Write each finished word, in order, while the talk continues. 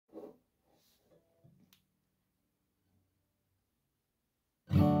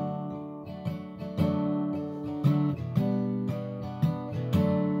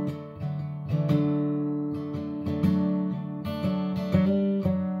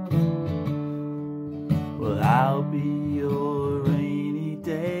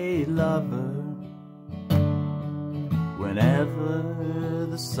lover. Whenever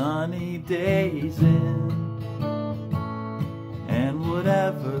the sunny days end, and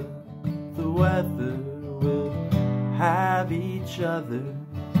whatever the weather, we'll have each other.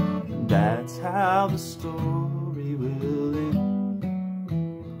 That's how the story will end.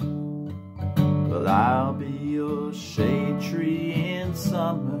 Well, I'll be your shade tree in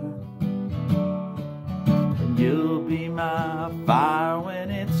summer, and you'll be my fire when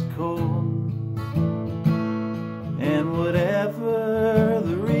it's cold. And whatever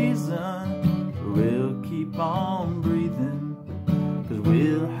the reason, we'll keep on breathing, 'cause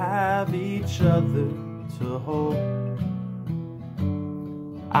we'll have each other to hold.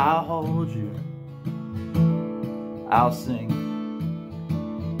 I'll hold you, I'll sing,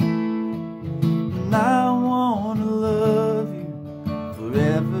 and I wanna love you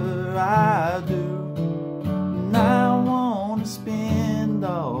forever, I do. And I wanna spend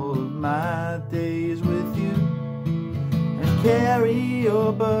all of my days with you, carry your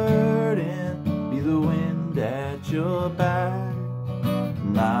burden, be the wind at your back.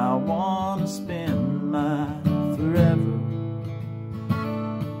 And I wanna spend my forever,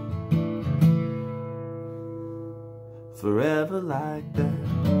 forever like that.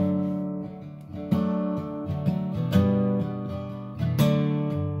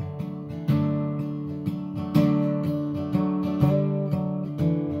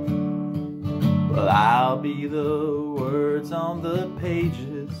 Well, I'll be the words on the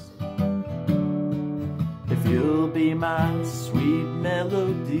pages, if you'll be my sweet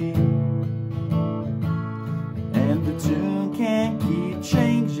melody. And the tune can't keep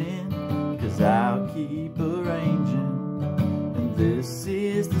changing, 'cause I'll keep arranging. And this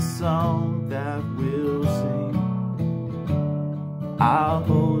is the song that we'll sing. I'll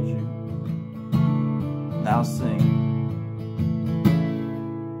hold you, and I'll sing.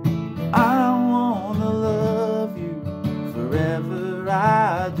 I wanna love you forever,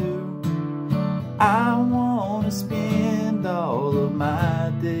 I do. I wanna spend all of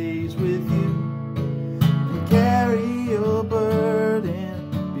my days with you, and carry your burden,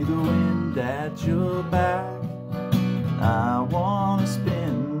 be the wind at your back. I wanna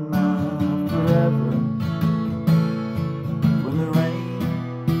spend my forever. When the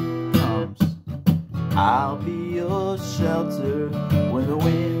rain comes, I'll be your shelter. When the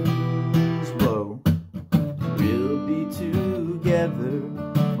winds blow, we'll be together.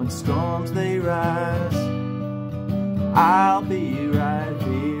 When storms they rise, I'll be right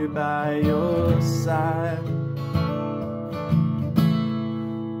here by your side.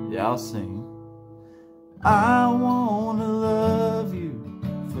 Yeah, I'll sing. I wanna love you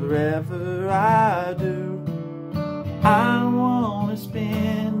forever, I do. I wanna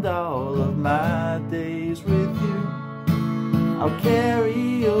spend all of my days with you. I'll carry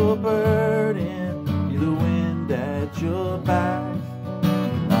your burden, be the wind at your back.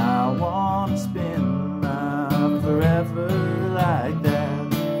 And I wanna spend my forever like that.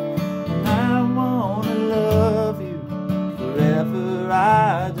 And I wanna love you forever,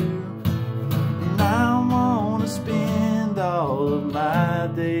 I do. And I wanna spend all of my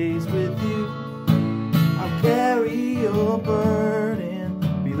days with you. I'll carry your burden,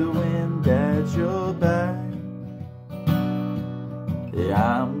 be the wind at your back.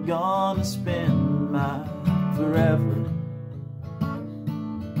 Yeah, I'm gonna spend my forever,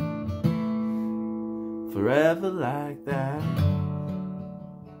 forever like that.